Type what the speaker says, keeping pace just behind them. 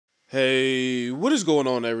Hey, what is going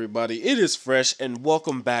on, everybody? It is Fresh, and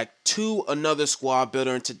welcome back to another squad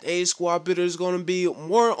builder. And today's squad builder is going to be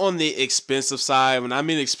more on the expensive side. When I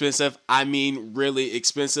mean expensive, I mean really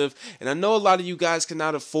expensive. And I know a lot of you guys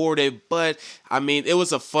cannot afford it, but I mean, it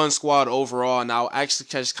was a fun squad overall, and I actually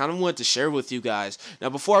just kind of wanted to share with you guys. Now,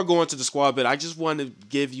 before I go into the squad build, I just wanted to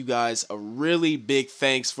give you guys a really big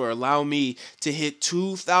thanks for allowing me to hit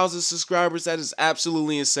 2,000 subscribers. That is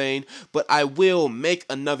absolutely insane, but I will make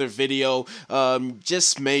another video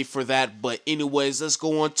just made for that. But anyways, let's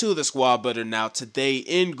go on to the squad builder now. Today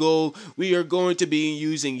in goal, we are going to be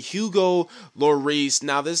using Hugo Lloris.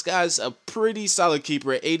 Now, this guy's a pretty solid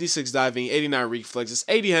keeper. 86 diving, 89 reflexes,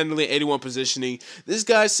 80 handling, 81 positioning. This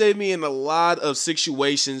guy saved me in a lot of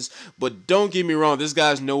situations, but don't get me wrong, this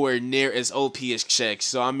guy's nowhere near as OP as Czech.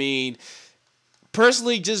 So I mean,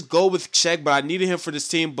 personally, just go with Czech, but I needed him for this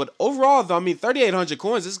team. But overall, though, I mean, 3,800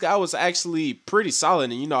 coins, this guy was actually pretty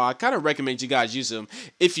solid. And, you know, I kind of recommend you guys use him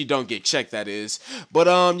if you don't get Czech, that is. But,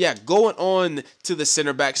 yeah, going on to the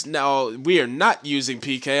center backs. Now, we are not using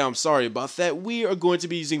PK. I'm sorry about that. We are going to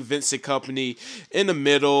be using Vincent Kompany in the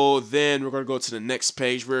middle. Then we're going to go to the next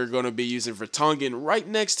page. We're going to be using Vertonghen right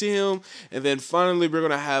next to him. And then finally, we're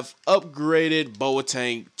going to have upgraded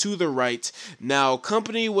Boateng to the right. Now,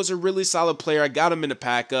 Kompany was a really solid player. I got him in the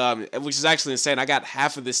pack, which is actually insane. I got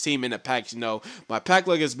half of this team in the pack. You know, my pack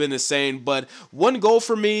luck has been insane, but one goal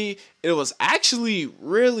for me, it was actually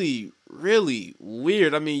really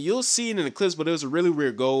weird. I mean, you'll see it in the clips, but it was a really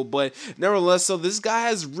weird goal. But nevertheless, so this guy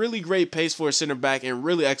has really great pace for a center back and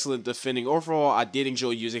really excellent defending. Overall, I did enjoy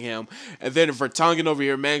using him. And then Vertonghen over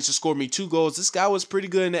here managed to score me 2 goals. This guy was pretty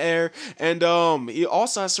good in the air, and he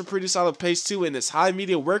also has some pretty solid pace too. And his high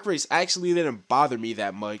medium work rates actually didn't bother me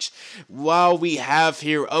that much. While we have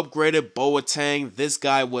here upgraded Boateng, this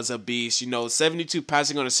guy was a beast. You know, 72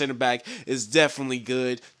 passing on a center back is definitely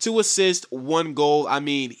good. 2 assists, 1 goal. I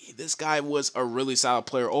mean, this guy was a really solid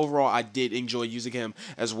player. Overall, I did enjoy using him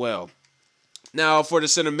as well. Now, for the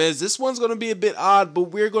center mids, this one's going to be a bit odd, but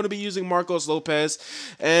we're going to be using Marcos Lopez.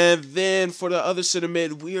 And then for the other center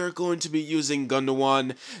mid, we are going to be using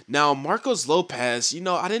Gundogan. Now, Marcos Lopez, you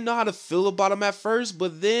know, I didn't know how to feel about him at first,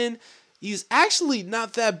 but then he's actually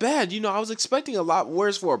not that bad. You know, I was expecting a lot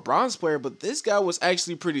worse for a bronze player, but this guy was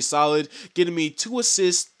actually pretty solid, getting me 2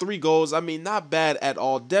 assists, 3 goals. I mean, not bad at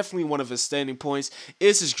all. Definitely one of his standing points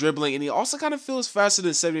is his dribbling, and he also kind of feels faster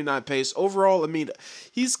than 79 pace. Overall, I mean,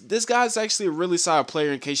 this guy's actually a really solid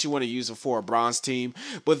player in case you want to use him for a bronze team.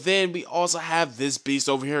 But then we also have this beast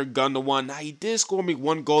over here, Gundogan. Now, he did score me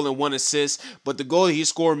 1 goal and 1 assist, but the goal he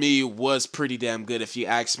scored me was pretty damn good if you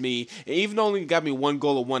ask me. And even though he got me 1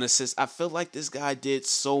 goal and 1 assist, I feel like this guy did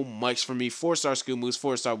so much for me. 4-star skill moves,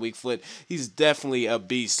 4-star weak foot. He's definitely a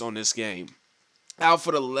beast on this game. Out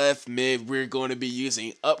for the left mid, we're going to be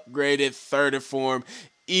using upgraded third inform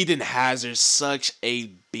Eden Hazard. Such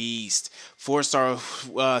a beast. 4-star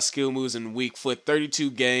skill moves and weak foot, 32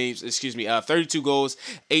 goals,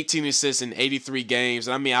 18 assists in 83 games.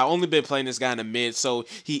 And I mean, I only been playing this guy in the mid, so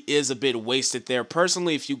he is a bit wasted there.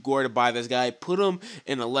 Personally, if you go to buy this guy, put him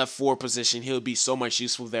in the left forward position. He'll be so much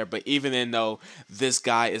useful there. But even then, though, this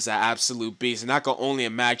guy is an absolute beast, and I can only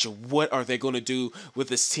imagine what are they going to do with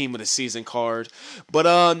this team of the season card.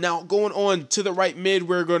 But now going on to the right mid,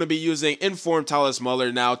 we're going to be using informed Thomas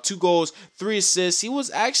Muller. Now, 2 goals, 3 assists. He was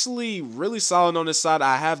actually really solid on this side.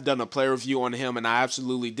 I have done a player review on him, and I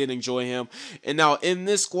absolutely did enjoy him. And now in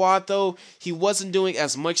this squad, though, he wasn't doing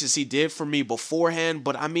as much as he did for me beforehand.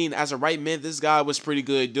 But I mean, as a right mid, this guy was pretty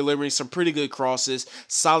good, delivering some pretty good crosses,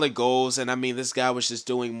 solid goals. And I mean, this guy was just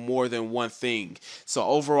doing more than one thing. So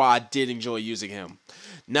overall, I did enjoy using him.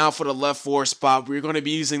 Now for the left forward spot, we're going to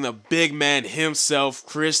be using the big man himself,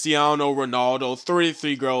 Cristiano Ronaldo.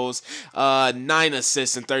 33 goals, 9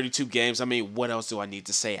 assists in 32 games. I mean, what else do I need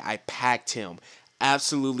to say? I packed him.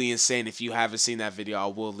 Absolutely insane. If you haven't seen that video, I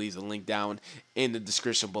will leave the link down in the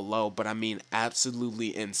description below. But I mean,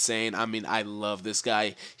 absolutely insane. I mean, I love this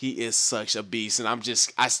guy. He is such a beast, and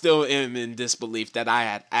I still am in disbelief that I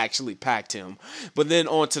had actually packed him. But then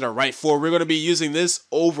on to the right forward, we're going to be using this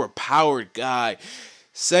overpowered guy.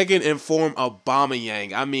 Second inform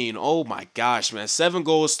Aubameyang. I mean, oh my gosh, man. 7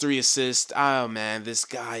 goals, 3 assists. Oh, man, this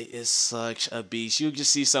guy is such a beast. You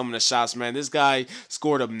just see some of the shots, man. This guy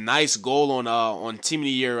scored a nice goal on Team of the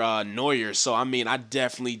Year Neuer. So, I mean, I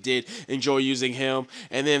definitely did enjoy using him.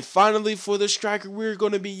 And then finally, for the striker, we're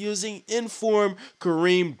going to be using inform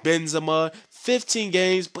Karim Benzema. 15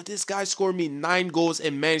 games, but this guy scored me 9 goals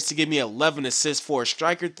and managed to give me 11 assists for a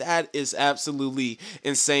striker. That is absolutely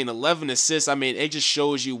insane. 11 assists, I mean, it just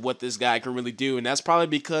shows you what this guy can really do, and that's probably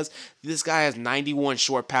because this guy has 91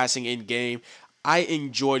 short passing in game. I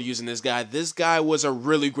enjoyed using this guy. This guy was a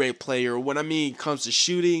really great player. When I mean it comes to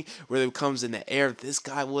shooting, whether it comes in the air, this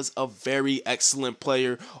guy was a very excellent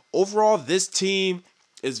player. Overall, this team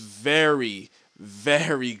is very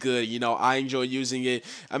good. You know, I enjoy using it.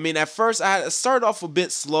 I mean, at first I started off a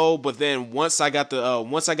bit slow, but then once I got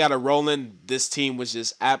it rolling, this team was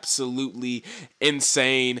just absolutely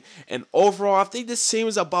insane. And overall, I think this team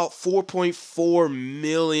is about 4.4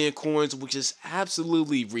 million coins, which is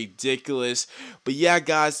absolutely ridiculous. But yeah,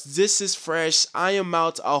 guys, this is fresh. I am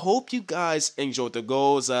out. I hope you guys enjoyed the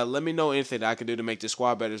goals. Let me know anything that I can do to make the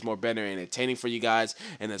squad better, more better and entertaining for you guys.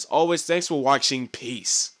 And as always, thanks for watching.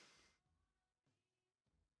 Peace.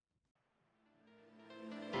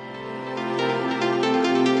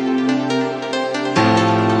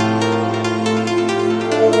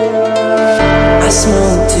 I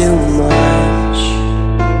smoke too much,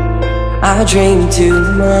 I drink too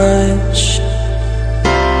much.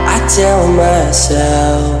 I tell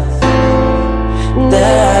myself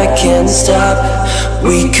that I can't stop.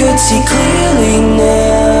 We could see clearly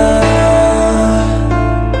now.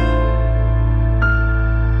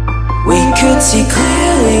 We could see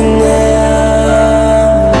clearly now.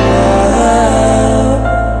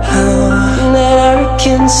 That I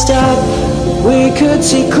can't stop. We could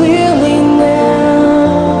see clearly now.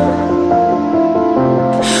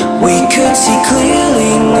 We could see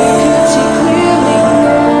clearly now.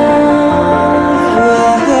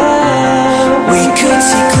 We could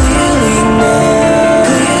see clearly now.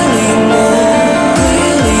 Clearly now.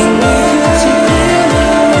 Clearly now.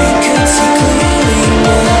 We could see clearly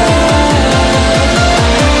now.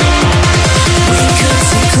 We could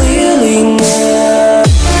see clearly now.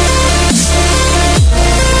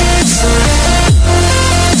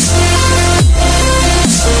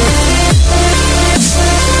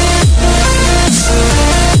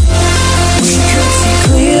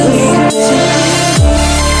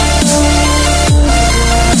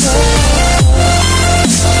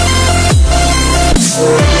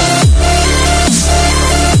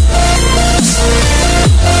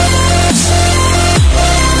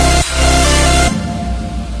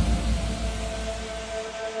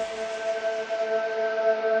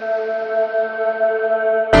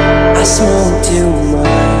 I smoke too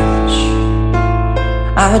much,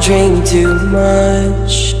 I drink too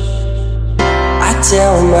much. I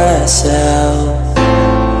tell myself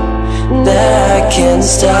that I can't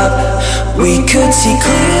stop. We could see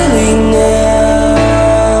clearly now.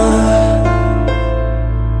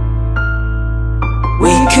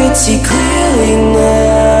 We could see clearly.